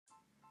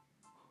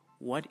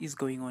What is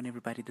going on,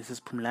 everybody? This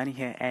is Pumlani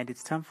here, and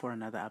it's time for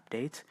another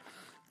update.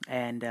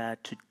 And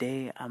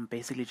today, I'm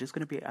basically just going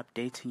to be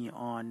updating you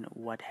on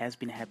what has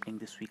been happening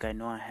this week. I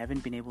know I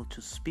haven't been able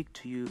to speak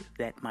to you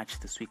that much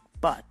this week,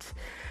 but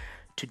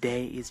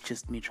today is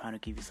just me trying to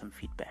give you some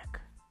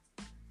feedback.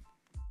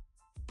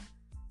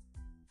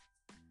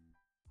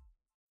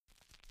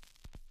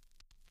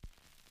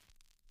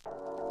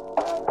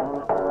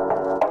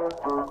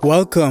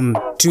 Welcome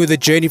to the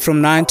journey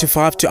from 9 to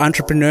 5 to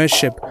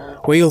entrepreneurship,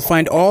 where you'll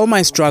find all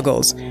my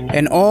struggles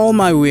and all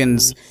my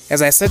wins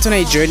as I set on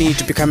a journey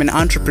to become an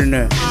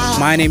entrepreneur.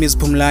 My name is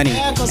Pumlani,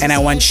 and I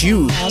want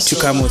you to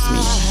come with me.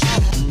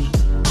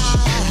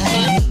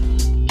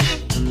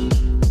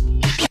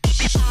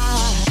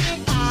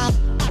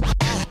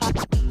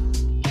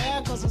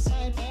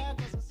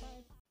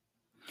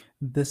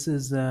 This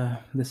is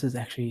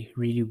actually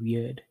really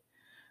weird.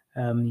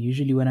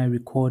 Usually when I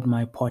record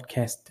my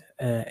podcast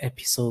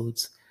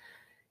episodes,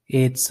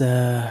 it's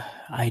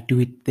I do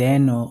it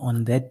then or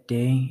on that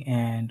day,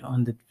 and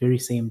on the very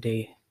same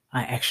day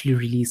I actually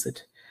release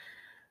it.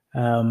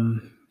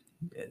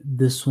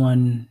 This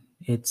one,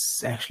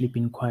 it's actually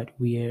been quite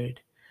weird.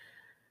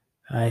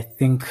 I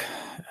think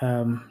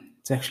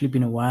it's actually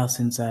been a while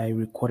since I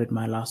recorded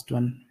my last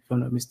one. If I'm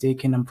not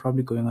mistaken, I'm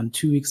probably going on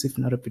 2 weeks, if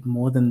not a bit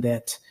more than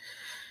that.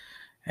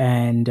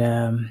 And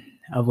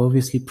I've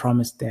obviously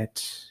promised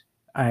that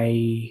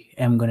I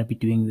am going to be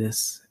doing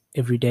this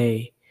every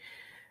day,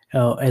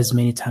 as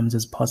many times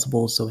as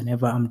possible. So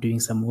whenever I'm doing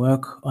some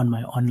work on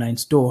my online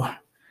store,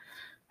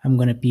 I'm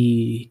going to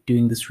be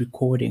doing this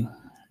recording.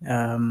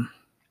 And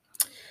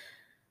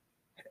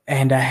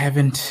I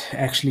haven't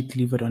actually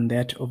delivered on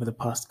that over the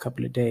past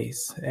couple of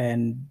days.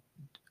 And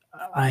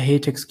I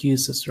hate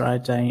excuses,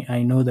 right?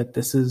 I know that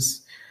this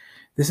is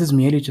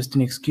merely just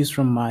an excuse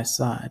from my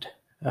side.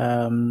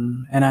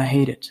 And I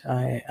hate it.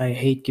 I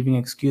hate giving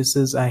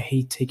excuses. I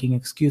hate taking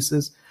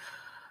excuses.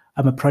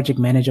 I'm a project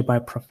manager by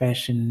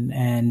profession,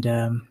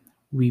 and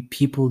we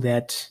people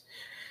that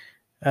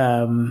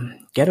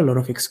get a lot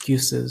of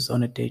excuses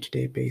on a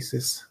day-to-day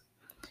basis.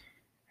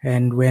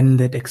 And when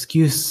that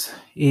excuse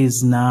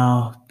is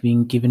now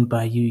being given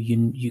by you,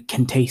 you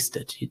can taste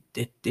it.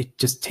 It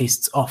just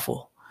tastes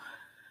awful.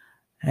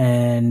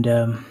 And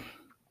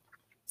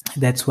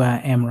that's where I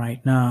am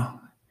right now.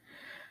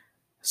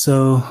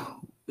 So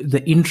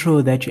the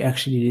intro that you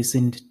actually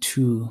listened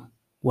to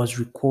was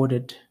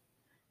recorded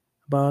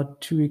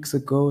about 2 weeks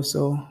ago.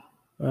 So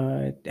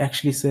it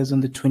actually says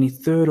on the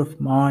 23rd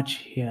of March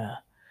here.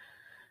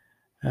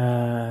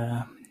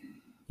 So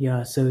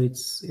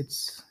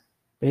it's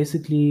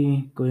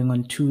basically going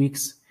on 2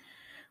 weeks.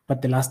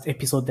 But the last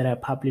episode that I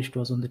published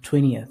was on the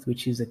 20th,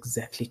 which is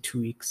exactly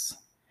 2 weeks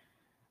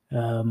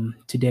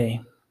today.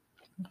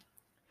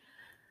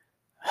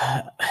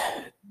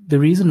 The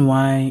reason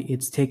why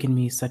it's taken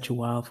me such a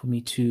while for me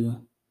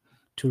to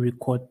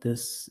record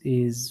this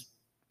is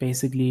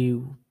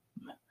basically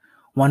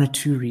one or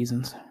two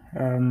reasons.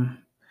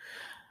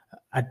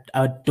 I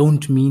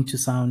don't mean to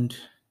sound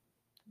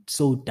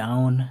so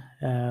down,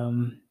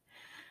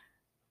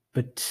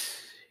 but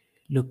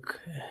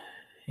look,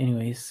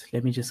 anyways,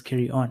 let me just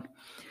carry on.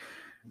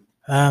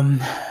 Well,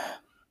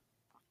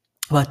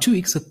 2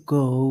 weeks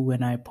ago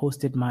when I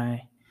posted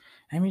my,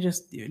 let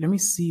me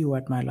see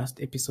what my last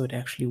episode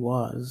actually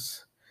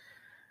was.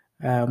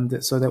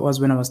 So that was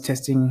when I was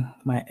testing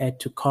my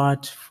add to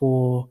cart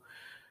for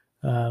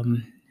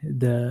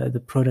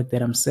the product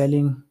that I'm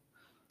selling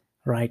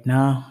right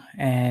now,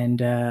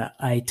 and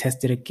I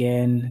tested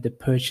again the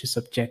purchase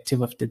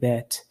objective after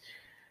that,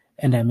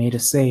 and I made a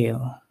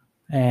sale.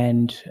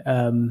 And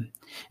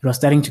it was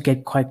starting to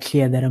get quite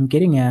clear that I'm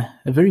getting a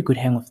very good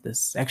hang of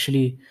this.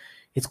 Actually,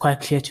 it's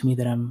quite clear to me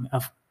that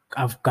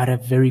I've got a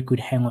very good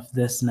hang of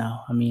this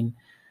now. I mean,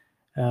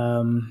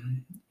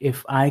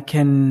 if I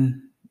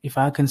can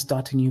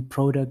start a new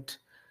product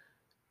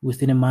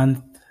within a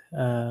month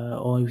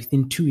or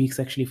within 2 weeks,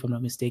 actually, if I'm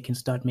not mistaken,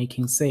 start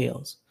making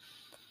sales.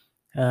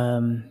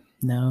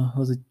 No,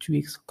 was it 2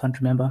 weeks? Can't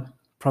remember.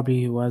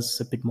 Probably was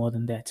a bit more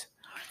than that.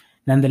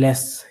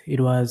 Nonetheless,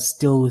 it was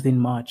still within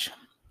March.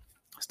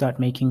 Start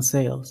making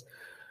sales.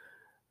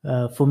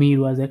 For me, it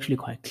was actually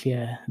quite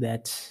clear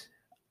that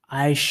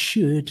I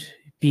should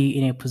be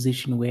in a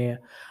position where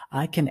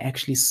I can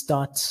actually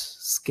start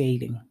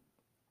scaling.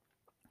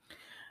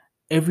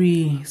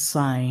 Every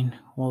sign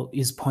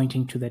is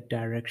pointing to that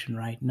direction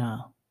right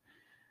now.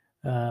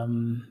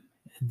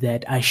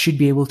 That I should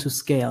be able to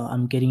scale.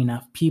 I'm getting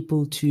enough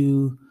people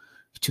to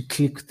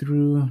click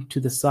through to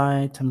the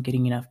site. I'm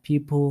getting enough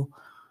people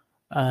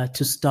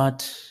to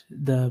start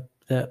the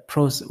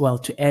process. Well,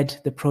 to add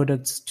the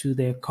products to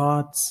their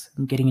carts.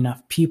 I'm getting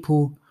enough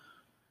people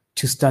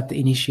to start the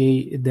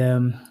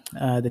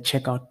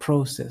checkout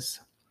process.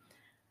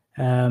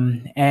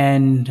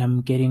 And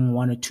I'm getting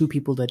one or two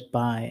people that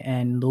buy,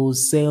 and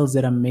those sales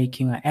that I'm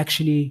making are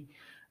actually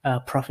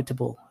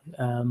profitable.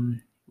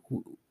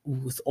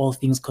 With all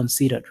things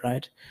considered,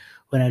 right?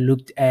 When I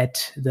looked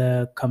at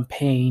the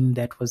campaign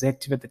that was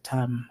active at the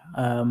time,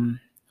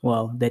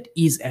 that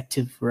is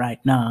active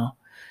right now,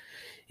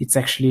 it's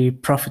actually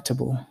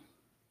profitable.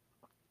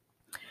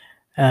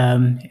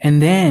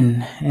 And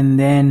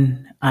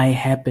then I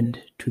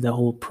happened to the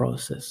whole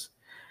process.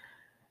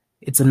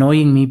 It's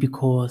annoying me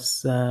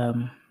because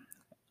I'm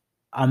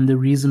the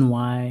reason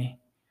why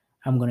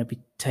I'm going to be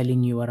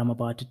telling you what I'm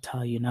about to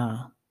tell you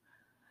now.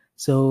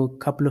 So a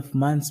couple of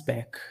months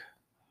back,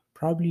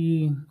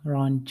 probably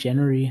around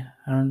January,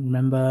 I don't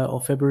remember,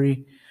 or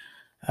February,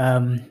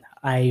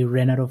 I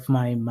ran out of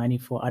my money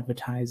for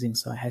advertising,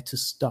 so I had to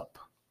stop.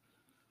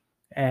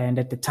 And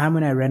at the time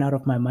when I ran out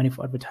of my money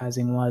for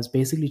advertising was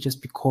basically just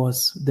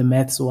because the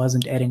maths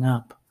wasn't adding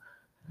up.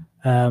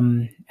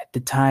 At the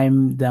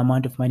time, the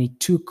amount of money it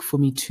took for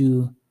me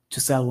to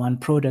sell one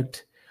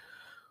product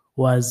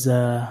was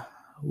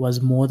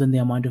more than the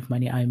amount of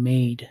money I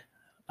made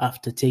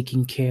after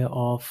taking care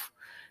of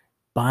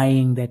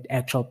buying that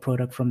actual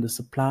product from the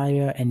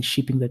supplier and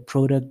shipping that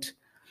product,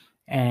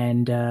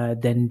 and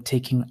then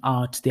taking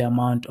out the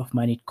amount of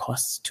money it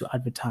costs to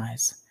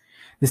advertise.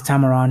 This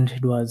time around,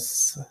 it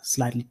was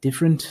slightly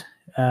different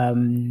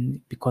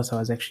because I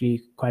was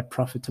actually quite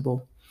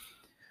profitable.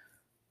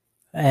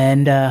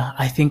 And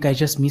I think I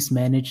just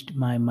mismanaged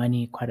my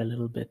money quite a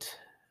little bit.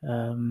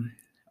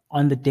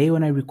 On the day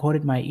when I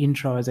recorded my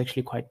intro, I was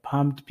actually quite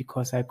pumped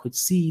because I could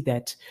see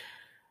that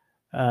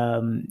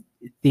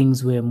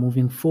things were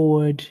moving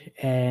forward.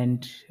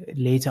 And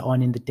later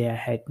on in the day, I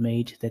had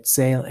made that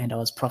sale and I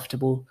was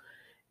profitable.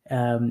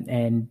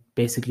 And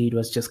basically, it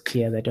was just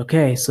clear that,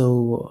 okay,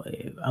 so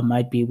I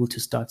might be able to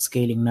start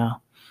scaling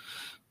now.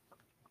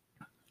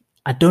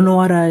 I don't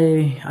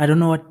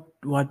know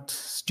what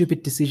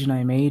stupid decision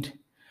I made,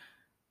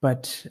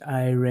 but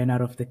I ran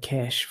out of the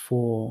cash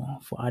for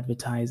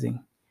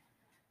advertising.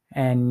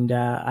 And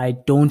I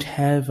don't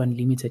have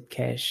unlimited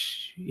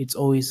cash. It's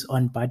always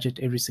on budget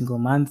every single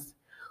month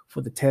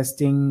for the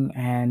testing,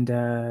 and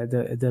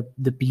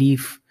the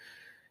belief,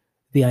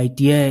 the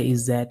idea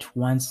is that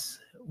once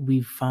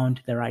we've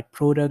found the right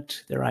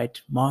product, the right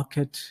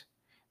market,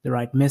 the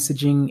right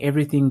messaging,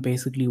 everything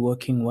basically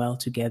working well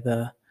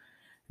together,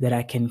 that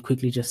I can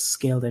quickly just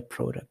scale that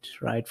product,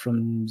 right,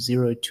 from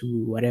zero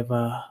to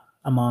whatever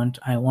amount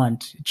I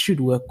want. It should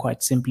work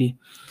quite simply.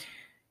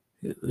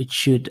 It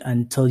should,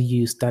 until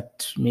you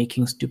start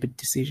making stupid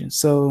decisions.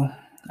 So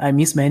I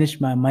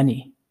mismanaged my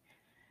money,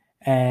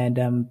 and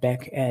I'm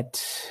back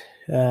at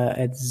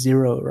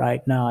zero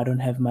right now. I don't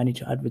have money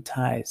to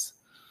advertise,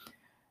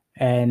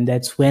 and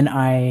that's when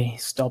I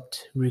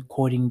stopped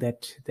recording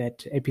that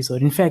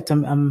episode. In fact,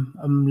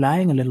 I'm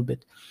lying a little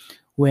bit.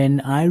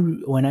 When I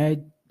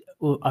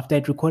after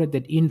I'd recorded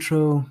that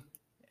intro,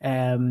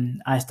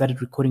 I started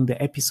recording the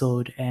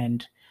episode,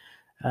 and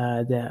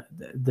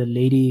the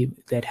lady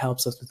that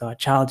helps us with our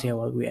childcare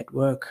while we're at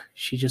work,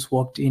 she just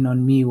walked in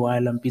on me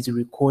while I'm busy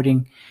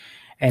recording,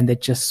 and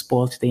that just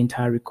spoiled the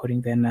entire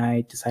recording. Then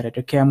I decided,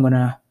 okay, I'm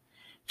gonna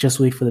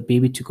just wait for the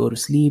baby to go to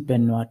sleep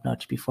and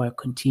whatnot before I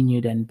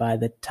continued. And by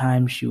the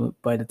time she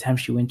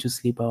went to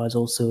sleep, I was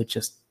also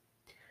just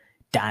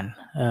done.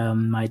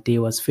 My day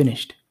was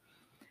finished.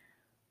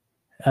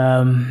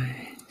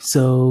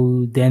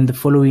 So then the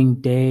following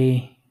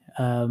day,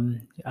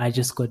 I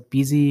just got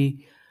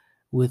busy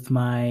with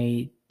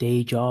my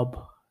day job,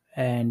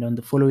 and on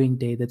the following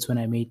day, that's when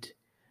I made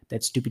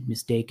that stupid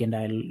mistake, and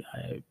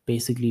I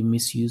basically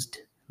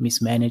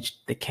mismanaged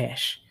the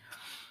cash.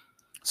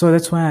 So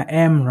that's where I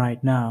am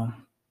right now.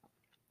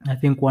 I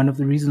think one of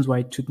the reasons why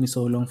it took me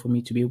so long for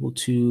me to be able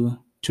to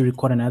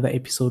record another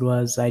episode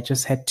was I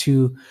just had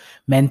to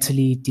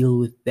mentally deal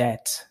with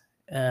that,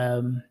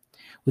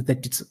 with the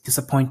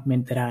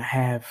disappointment that I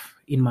have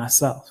in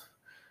myself,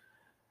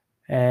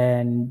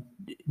 and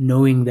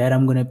knowing that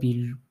I'm going to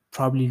be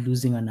probably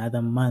losing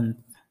another month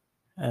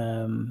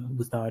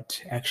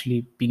without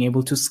actually being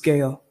able to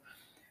scale.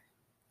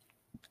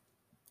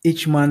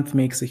 Each month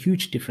makes a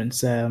huge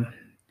difference.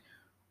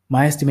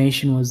 My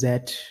estimation was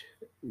that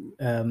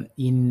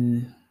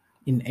in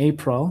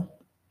April,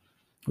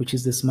 which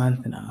is this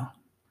month now,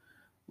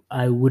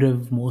 I would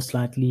have most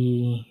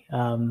likely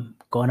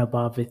gone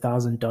above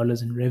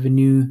 $1,000 in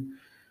revenue,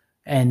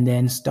 and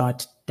then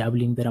start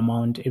doubling that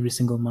amount every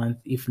single month,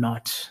 if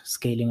not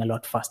scaling a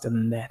lot faster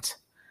than that.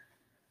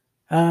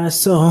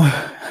 So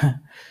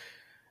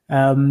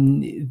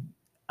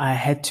I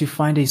had to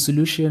find a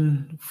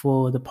solution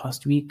for the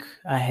past week.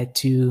 I had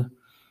to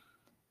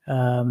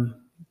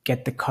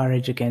get the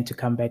courage again to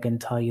come back and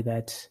tell you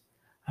that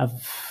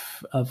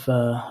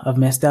I've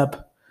messed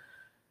up.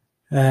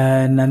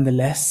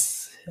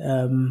 Nonetheless,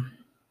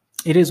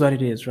 it is what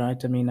it is,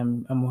 right? I mean,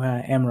 I'm where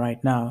I am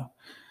right now.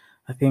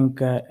 I think,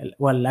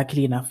 well,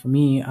 luckily enough for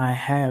me, I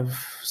have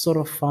sort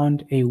of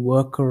found a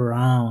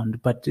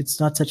workaround, but it's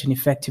not such an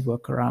effective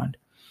workaround.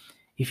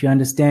 If you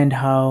understand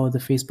how the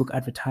Facebook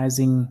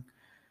advertising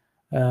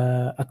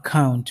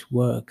account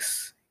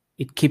works,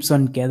 it keeps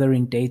on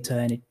gathering data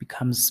and it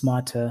becomes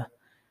smarter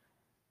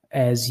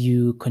as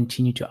you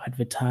continue to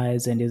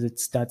advertise and as it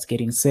starts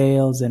getting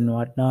sales and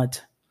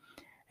whatnot.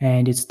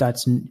 And it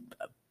starts,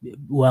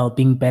 well,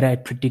 being better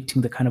at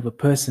predicting the kind of a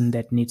person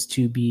that needs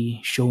to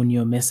be shown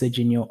your message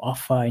and your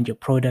offer and your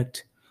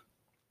product.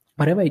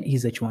 whatever it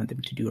is that you want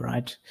them to do,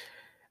 right?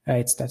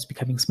 It starts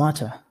becoming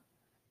smarter.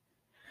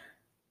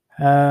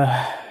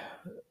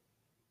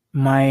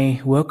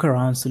 My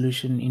workaround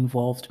solution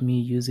involved me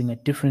using a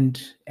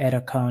different ad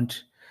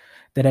account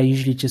that I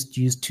usually just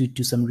use to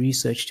do some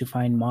research to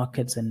find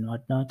markets and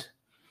whatnot.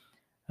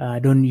 I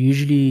don't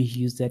usually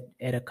use that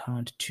ad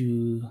account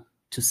to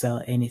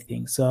sell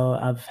anything, so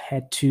I've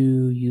had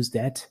to use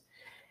that,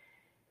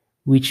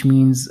 which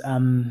means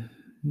I'm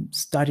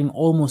starting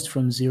almost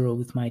from zero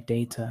with my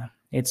data.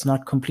 It's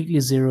not completely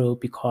zero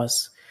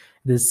because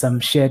there's some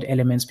shared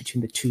elements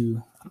between the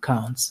two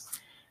accounts.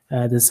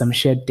 There's some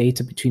shared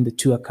data between the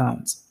two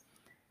accounts.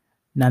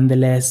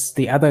 Nonetheless,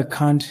 the other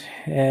account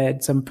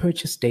had some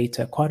purchase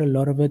data, quite a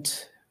lot of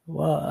it.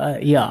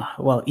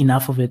 Well,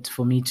 enough of it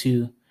for me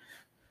to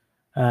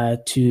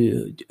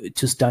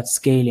start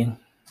scaling.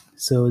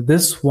 So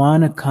this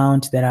one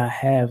account that I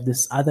have,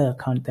 this other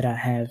account that I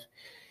have,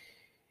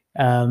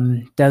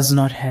 does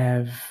not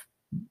have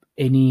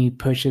any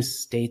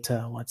purchase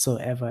data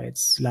whatsoever.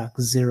 It's like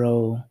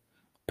zero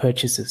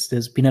purchases.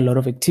 There's been a lot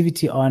of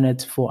activity on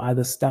it for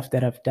other stuff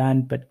that I've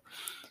done, but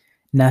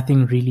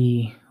nothing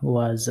really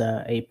was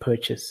a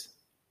purchase.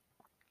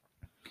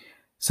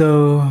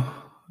 So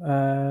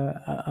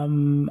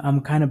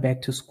I'm kind of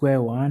back to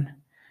square one.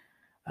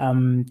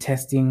 I'm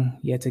testing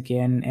yet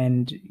again,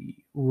 and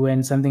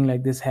when something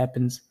like this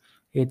happens,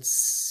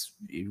 it's,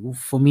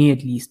 for me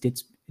at least,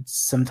 it's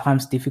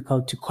sometimes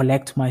difficult to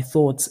collect my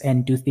thoughts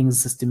and do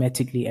things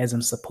systematically as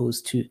I'm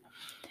supposed to.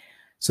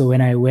 So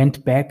when I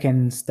went back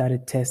and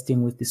started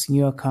testing with this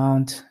new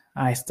account,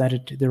 I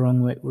started the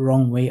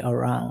wrong way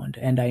around,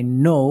 and I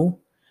know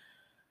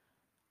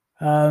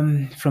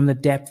from the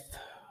depth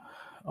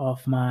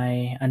of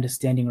my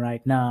understanding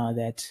right now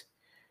that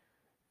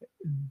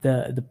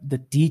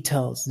the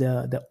details,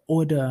 the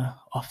order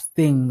of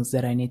things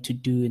that I need to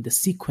do, the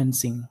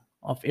sequencing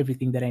of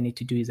everything that I need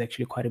to do is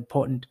actually quite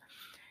important.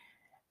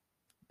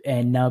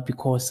 And now,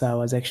 because I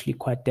was actually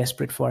quite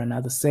desperate for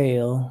another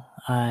sale,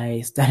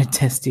 I started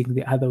testing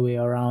the other way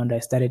around. I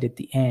started at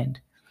the end.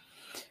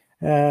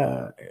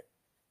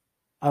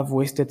 I've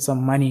wasted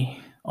some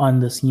money on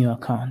this new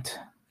account.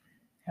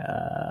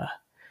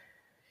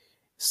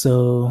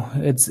 So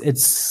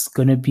it's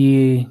going to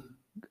be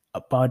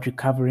about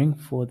recovering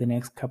for the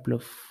next couple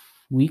of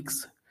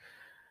weeks.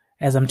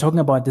 As I'm talking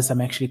about this,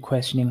 I'm actually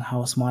questioning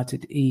how smart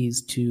it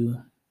is to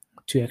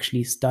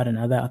actually start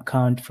another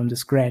account from the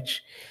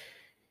scratch,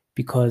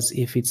 because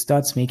if it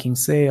starts making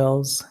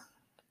sales,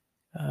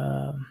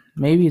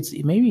 maybe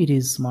it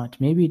is smart.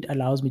 Maybe it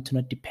allows me to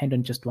not depend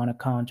on just one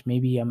account.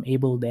 Maybe I'm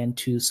able then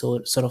to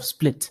sort of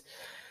split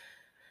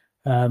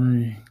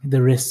the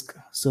risk,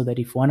 so that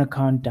if one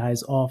account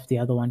dies off, the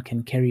other one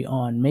can carry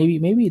on.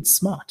 Maybe it's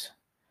smart,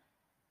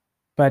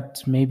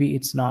 but maybe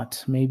it's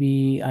not.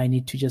 Maybe I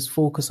need to just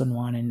focus on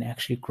one and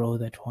actually grow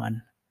that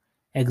one,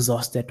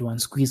 exhaust that one,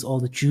 squeeze all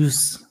the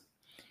juice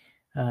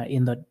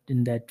in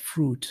that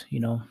fruit,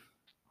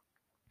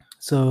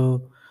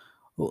 So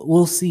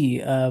we'll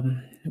see.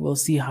 We'll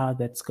see how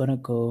that's gonna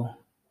go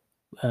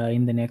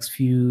in the next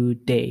few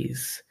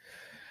days,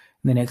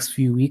 in the next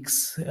few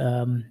weeks.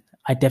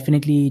 I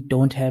definitely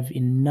don't have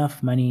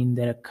enough money in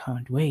that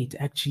account. Wait,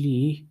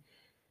 actually,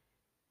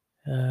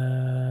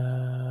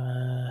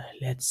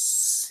 let's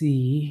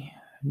see.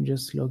 I'm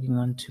just logging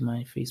on to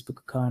my Facebook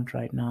account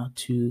right now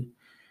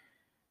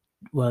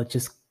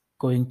just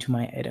going to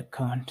my ad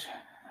account.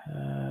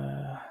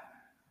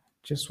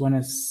 Just want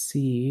to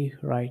see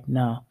right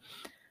now,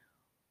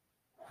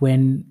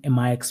 when am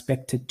I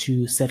expected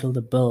to settle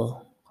the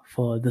bill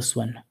for this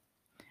one?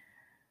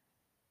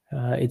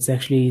 It's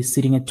actually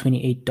sitting at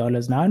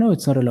 $28 now. I know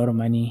it's not a lot of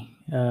money,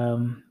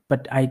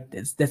 but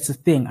that's the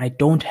thing. I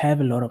don't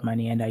have a lot of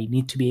money, and I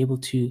need to be able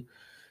to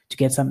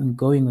get something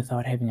going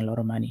without having a lot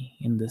of money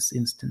in this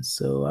instance.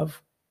 So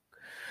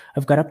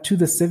I've got up to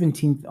the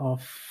 17th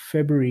of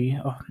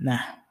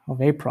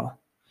April.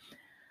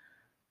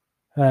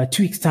 2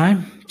 weeks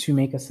time to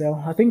make a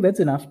sale. I think that's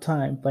enough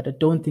time, but I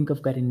don't think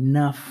I've got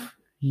enough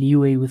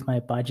leeway with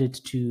my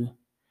budget to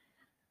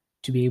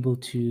be able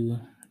to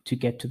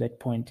get to that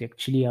point.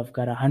 Actually, I've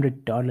got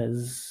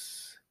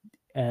 $100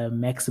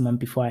 maximum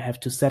before I have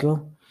to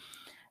settle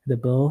the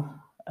bill,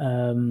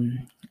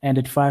 and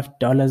at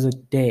 $5 a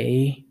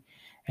day,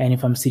 and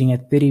if I'm sitting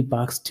at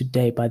 $30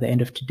 today, by the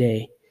end of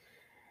today,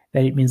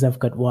 that it means I've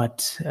got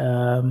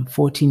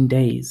 14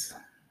 days.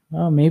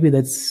 Well, maybe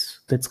that's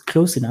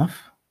close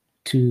enough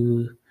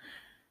to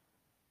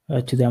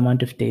the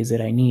amount of days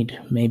that I need.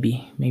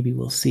 Maybe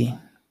we'll see.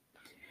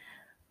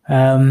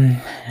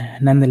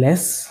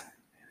 Nonetheless,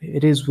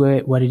 it is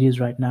what it is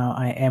right now.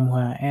 I am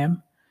where I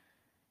am.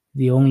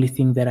 The only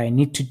thing that I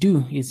need to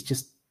do is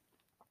just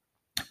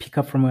pick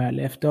up from where I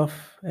left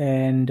off,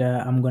 and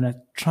I'm gonna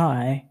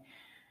try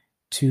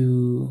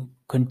to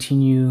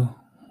continue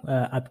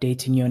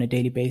updating you on a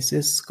daily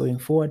basis going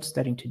forward,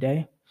 starting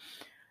today.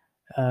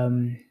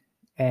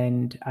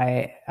 And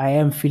I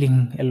am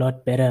feeling a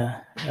lot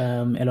better,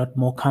 a lot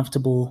more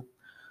comfortable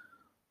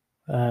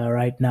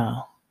right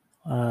now.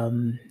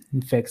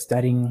 In fact,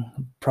 starting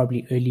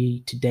probably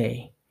early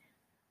today,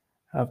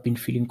 I've been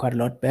feeling quite a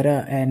lot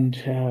better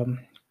and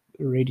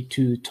ready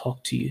to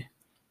talk to you.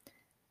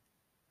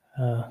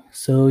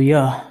 So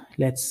yeah,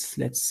 let's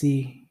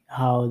see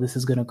how this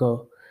is gonna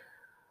go.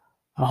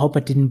 I hope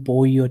I didn't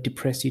bore you or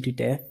depress you to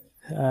death.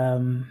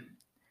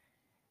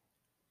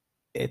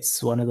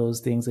 It's one of those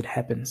things that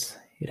happens.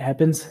 It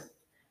happens.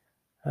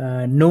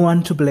 No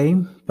one to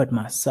blame but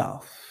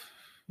myself.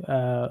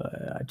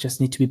 I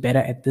just need to be better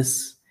at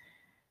this.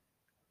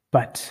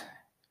 But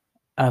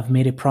I've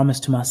made a promise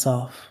to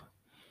myself.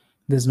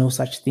 There's no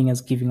such thing as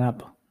giving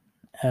up.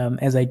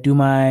 As I do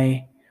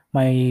my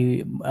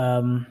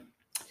morning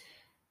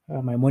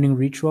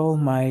ritual,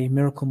 my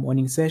miracle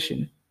morning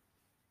session,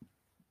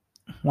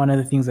 one of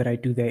the things that I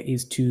do there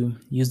is to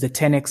use the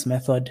 10x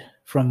method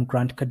from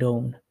Grant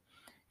Cardone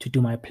to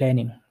do my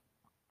planning.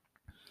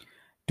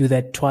 Do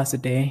that twice a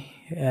day,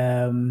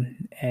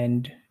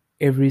 and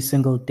every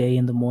single day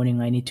in the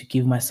morning, I need to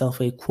give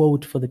myself a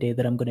quote for the day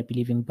that I'm going to be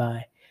living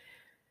by,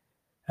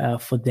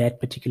 for that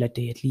particular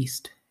day at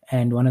least.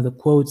 And one of the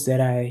quotes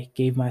that I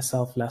gave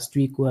myself last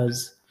week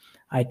was,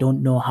 "I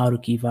don't know how to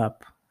give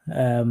up."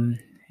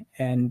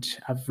 And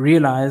I've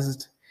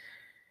realized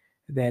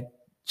that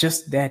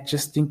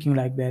just thinking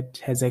like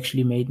that has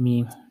actually made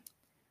me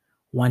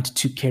want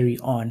to carry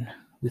on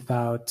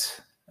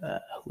without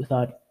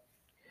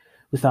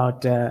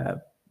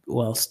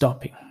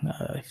stopping,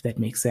 if that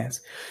makes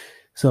sense.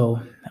 So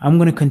I'm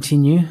going to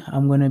continue.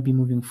 I'm going to be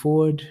moving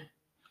forward.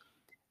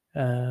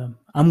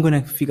 I'm going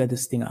to figure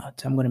this thing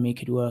out. I'm going to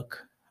make it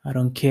work. I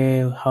don't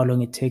care how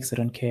long it takes. I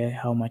don't care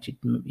how much it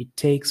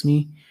takes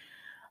me.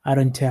 I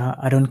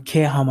don't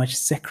care how much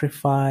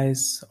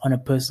sacrifice on a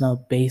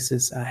personal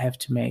basis I have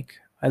to make.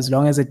 As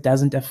long as it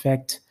doesn't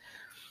affect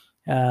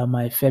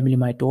my family,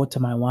 my daughter,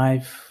 my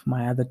wife,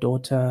 my other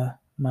daughter,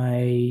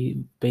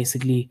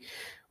 basically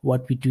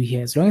what we do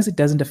here. As long as it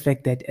doesn't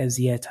affect that as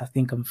yet, I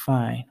think I'm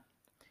fine.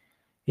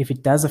 If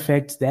it does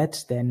affect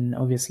that, then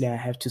obviously I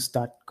have to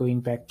start going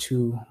back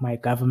to my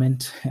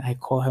government. I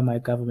call her my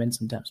government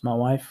sometimes, my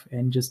wife,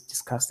 and just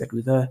discuss that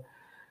with her,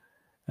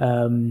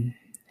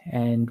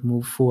 and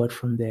move forward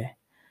from there.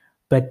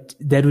 But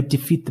that would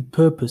defeat the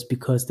purpose,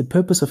 because the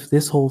purpose of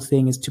this whole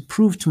thing is to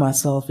prove to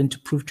myself and to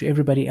prove to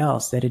everybody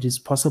else that it is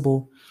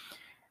possible,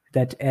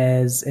 that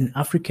as an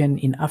African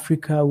in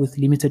Africa with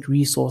limited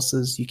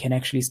resources, you can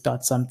actually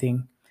start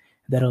something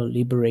that'll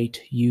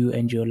liberate you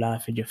and your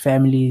life and your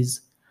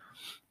families,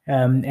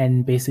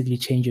 and basically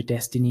change your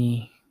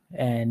destiny.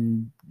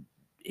 And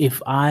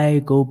if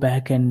I go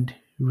back and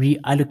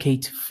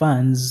reallocate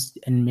funds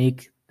and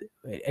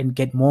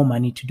get more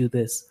money to do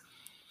this,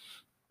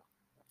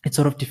 it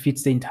sort of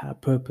defeats the entire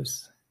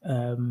purpose.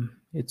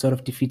 It sort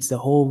of defeats the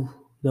whole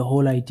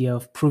idea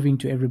of proving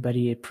to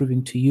everybody,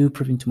 proving to you,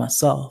 proving to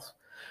myself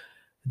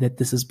that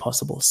this is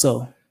possible.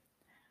 So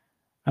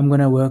I'm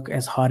going to work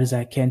as hard as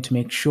I can to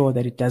make sure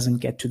that it doesn't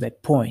get to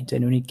that point.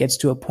 And when it gets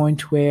to a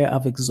point where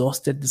I've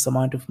exhausted this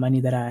amount of money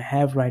that I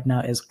have right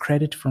now as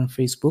credit from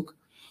Facebook,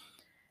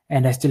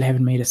 and I still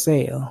haven't made a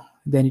sale,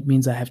 then it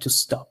means I have to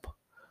stop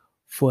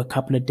for a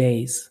couple of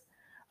days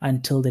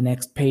until the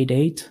next pay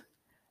date,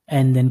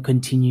 and then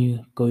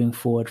continue going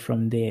forward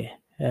from there,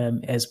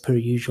 as per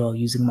usual,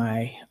 using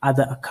my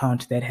other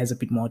account that has a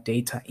bit more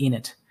data in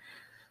it.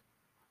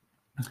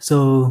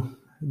 So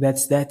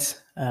that's that.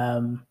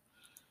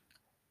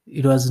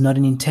 It was not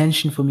an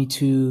intention for me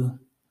to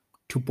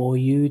bore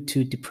you,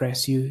 to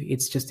depress you.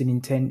 It's just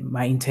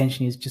my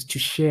intention is just to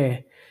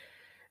share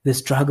the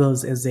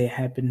struggles as they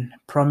happen.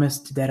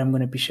 Promised that I'm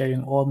going to be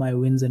sharing all my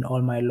wins and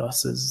all my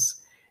losses,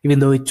 even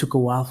though it took a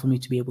while for me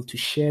to be able to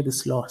share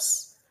this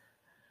loss.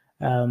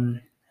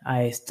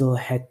 I still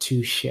had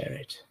to share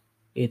it.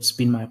 It's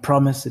been my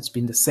promise. It's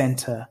been the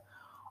center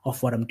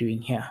of what I'm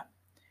doing here.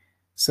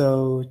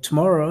 So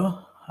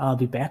tomorrow I'll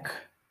be back.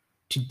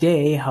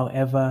 Today,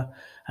 however,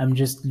 I'm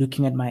just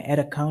looking at my ad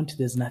account.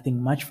 There's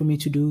nothing much for me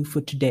to do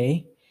for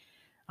today.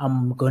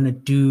 I'm going to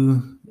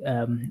do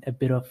a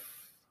bit of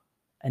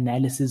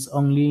analysis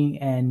only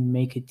and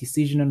make a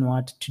decision on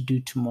what to do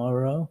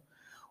tomorrow,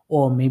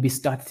 or maybe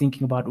start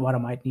thinking about what I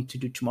might need to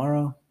do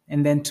tomorrow.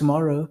 And then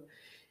tomorrow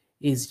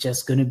is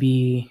just going to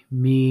be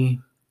me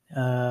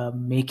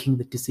making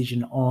the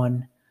decision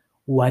on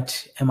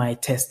what am I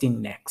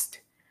testing next.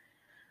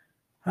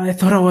 I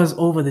thought I was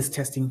over this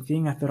testing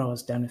thing. I thought I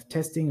was done with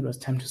testing. It was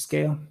time to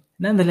scale.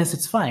 Nonetheless,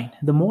 it's fine.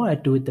 The more I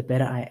do it, the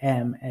better I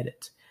am at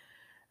it.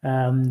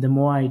 The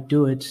more I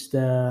do it,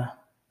 the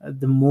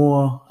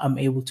more I'm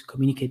able to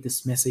communicate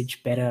this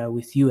message better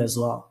with you as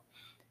well.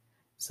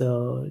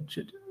 So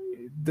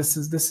this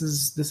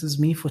is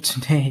me for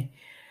today.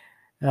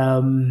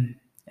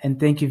 And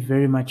thank you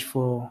very much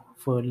for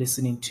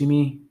listening to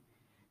me.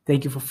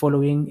 Thank you for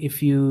following.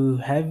 If you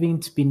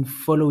haven't been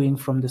following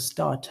from the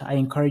start, I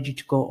encourage you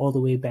to go all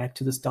the way back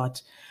to the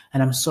start.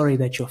 And I'm sorry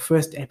that your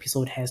first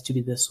episode has to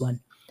be this one,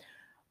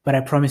 but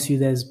I promise you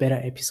there's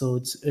better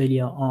episodes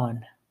earlier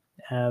on.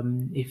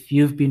 If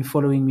you've been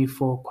following me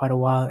for quite a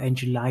while and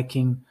you're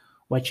liking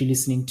what you're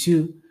listening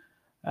to,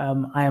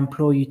 I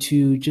implore you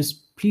to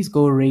just please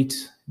go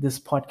rate this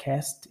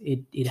podcast.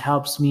 It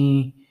helps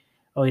me,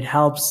 or it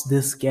helps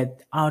this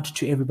get out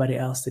to everybody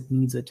else that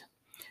needs it.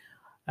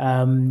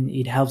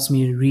 It helps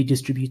me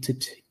redistribute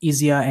it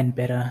easier and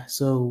better.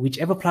 So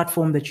whichever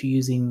platform that you're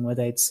using,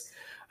 whether it's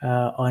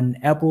on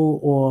Apple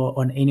or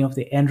on any of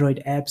the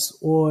Android apps,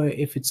 or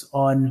if it's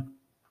on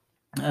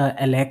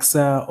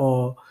Alexa,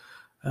 or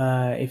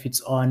if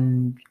it's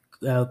on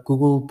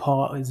Google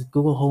Pod, is it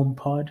Google Home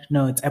Pod?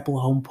 No, it's Apple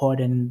Home Pod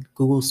and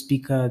Google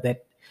Speaker,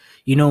 that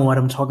you know what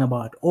I'm talking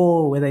about.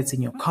 Or whether it's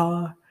in your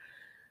car,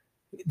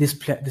 this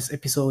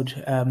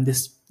episode,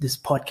 this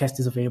podcast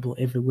is available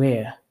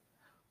everywhere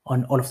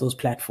on all of those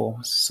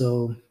platforms.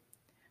 So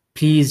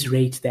please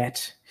rate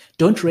that.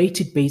 Don't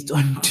rate it based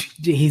on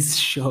today's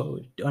show,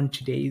 on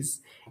today's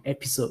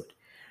episode.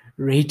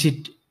 Rate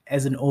it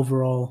as an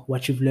overall,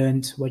 what you've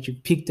learned, what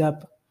you've picked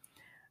up,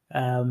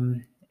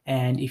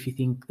 and if you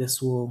think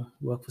this will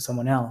work for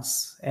someone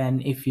else.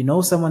 And if you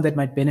know someone that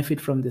might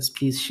benefit from this,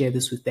 please share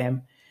this with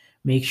them.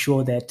 Make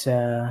sure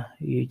that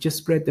you just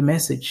spread the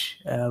message.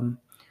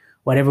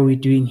 Whatever we're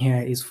doing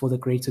here is for the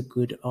greater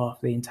good of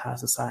the entire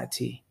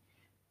society,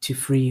 to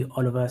free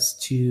all of us,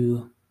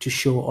 to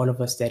show all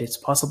of us that it's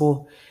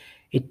possible.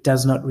 It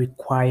does not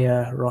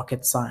require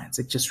rocket science.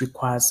 It just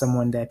requires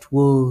someone that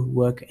will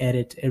work at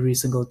it every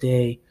single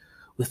day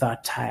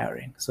without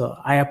tiring. So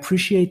I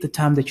appreciate the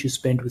time that you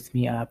spend with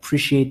me. I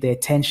appreciate the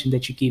attention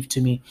that you give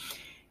to me.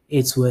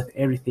 It's worth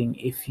everything.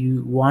 If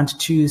you want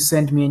to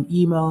send me an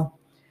email,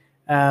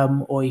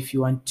 or if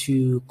you want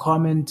to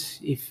comment,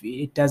 if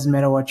it doesn't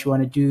matter what you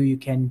want to do, you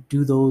can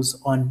do those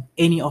on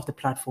any of the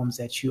platforms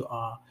that you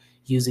are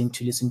using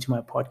to listen to my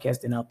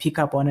podcast, and I'll pick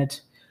up on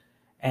it,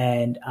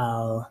 and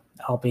I'll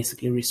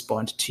basically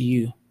respond to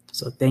you.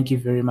 So thank you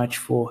very much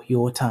for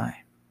your time.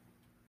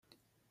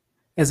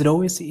 As it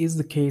always is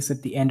the case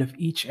at the end of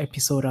each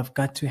episode, I've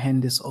got to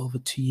hand this over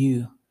to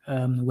you,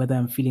 whether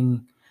I'm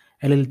feeling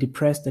a little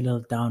depressed, a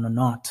little down or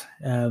not.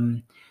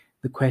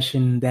 The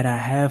question that I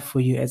have for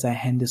you as I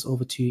hand this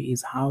over to you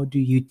is, how do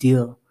you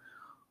deal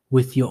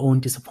with your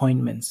own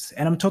disappointments?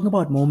 And I'm talking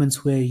about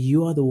moments where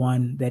you are the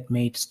one that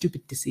made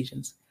stupid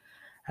decisions.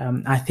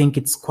 I think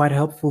it's quite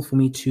helpful for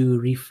me to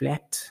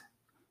reflect,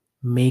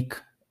 make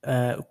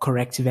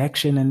corrective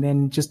action, and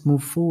then just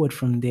move forward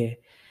from there.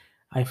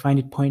 I find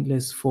it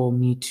pointless for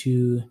me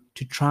to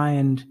try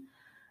and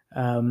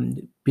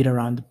beat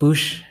around the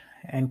bush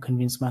and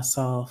convince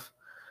myself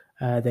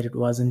that it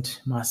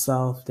wasn't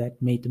myself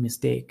that made the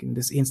mistake. In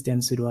this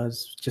instance, it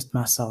was just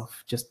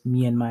myself, just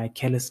me and my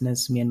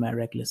carelessness, me and my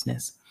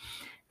recklessness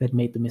that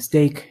made the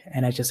mistake.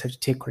 And I just have to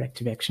take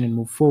corrective action and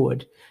move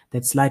forward.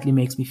 That slightly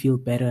makes me feel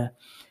better.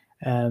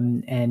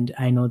 And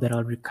I know that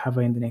I'll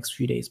recover in the next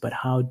few days. But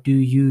how do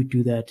you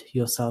do that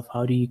yourself?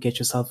 How do you get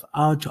yourself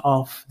out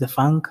of the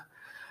funk?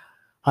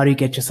 How do you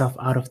get yourself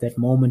out of that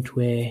moment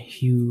where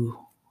you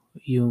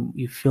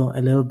feel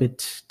a little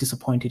bit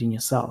disappointed in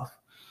yourself,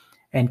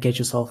 and get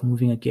yourself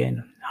moving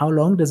again? How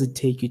long does it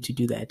take you to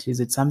do that?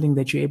 Is it something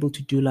that you're able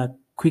to do like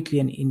quickly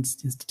and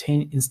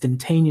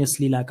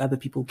instantaneously like other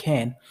people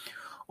can?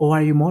 Or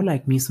are you more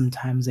like me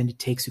sometimes, and it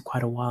takes you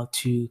quite a while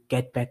to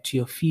get back to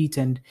your feet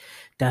and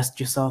dust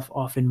yourself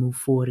off and move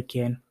forward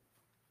again?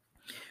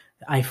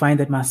 I find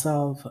that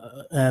myself,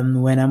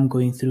 when I'm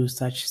going through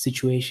such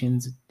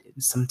situations,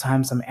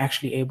 sometimes I'm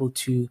actually able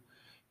to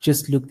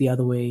just look the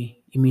other way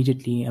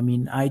immediately. I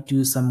mean, I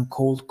do some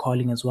cold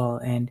calling as well.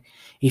 And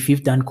if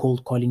you've done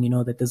cold calling, you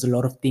know that there's a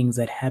lot of things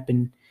that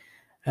happen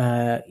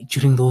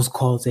during those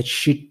calls that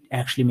should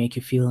actually make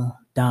you feel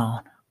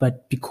down.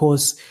 But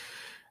because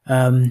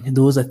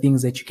those are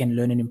things that you can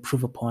learn and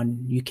improve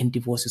upon, you can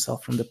divorce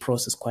yourself from the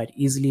process quite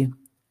easily.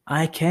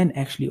 I can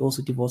actually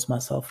also divorce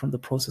myself from the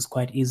process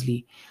quite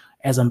easily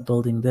as I'm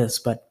building this.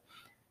 But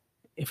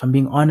if I'm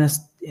being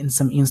honest, in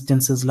some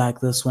instances like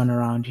this one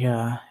around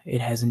here,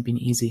 it hasn't been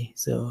easy.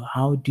 So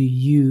how do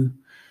you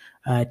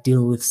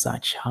deal with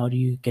such? How do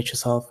you get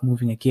yourself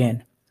moving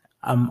again?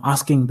 I'm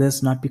asking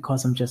this not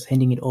because I'm just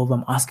handing it over.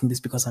 I'm asking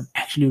this because I'm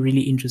actually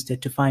really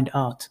interested to find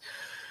out.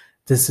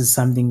 This is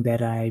something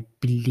that I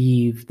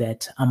believe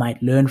that I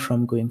might learn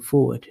from going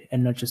forward.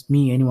 And not just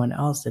me, anyone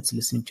else that's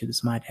listening to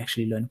this might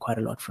actually learn quite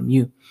a lot from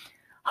you.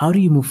 How do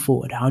you move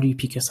forward? How do you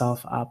pick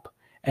yourself up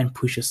and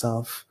push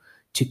yourself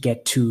to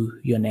get to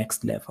your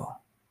next level?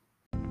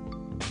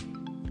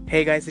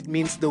 Hey guys, it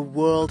means the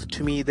world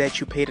to me that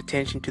you paid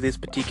attention to this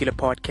particular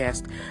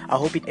podcast. I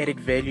hope it added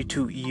value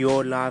to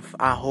your life.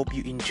 I hope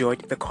you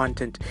enjoyed the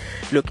content.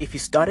 Look, if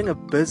you're starting a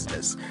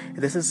business,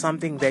 this is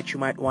something that you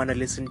might want to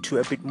listen to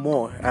a bit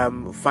more.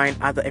 Find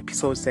other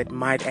episodes that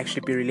might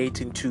actually be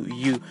relating to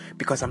you,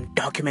 because I'm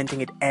documenting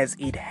it as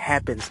it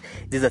happens.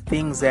 These are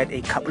things that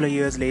a couple of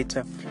years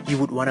later you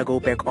would want to go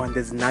back on.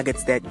 There's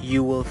nuggets that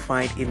you will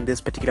find in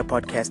this particular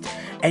podcast,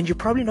 and you're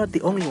probably not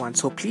the only one.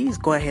 So please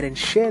go ahead and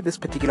share this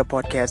particular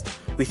podcast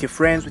with your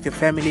friends, with your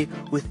family,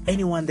 with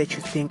anyone that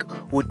you think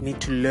would need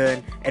to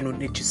learn and would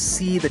need to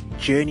see the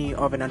journey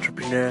of an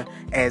entrepreneur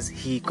as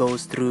he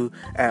goes through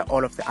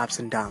all of the ups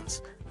and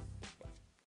downs.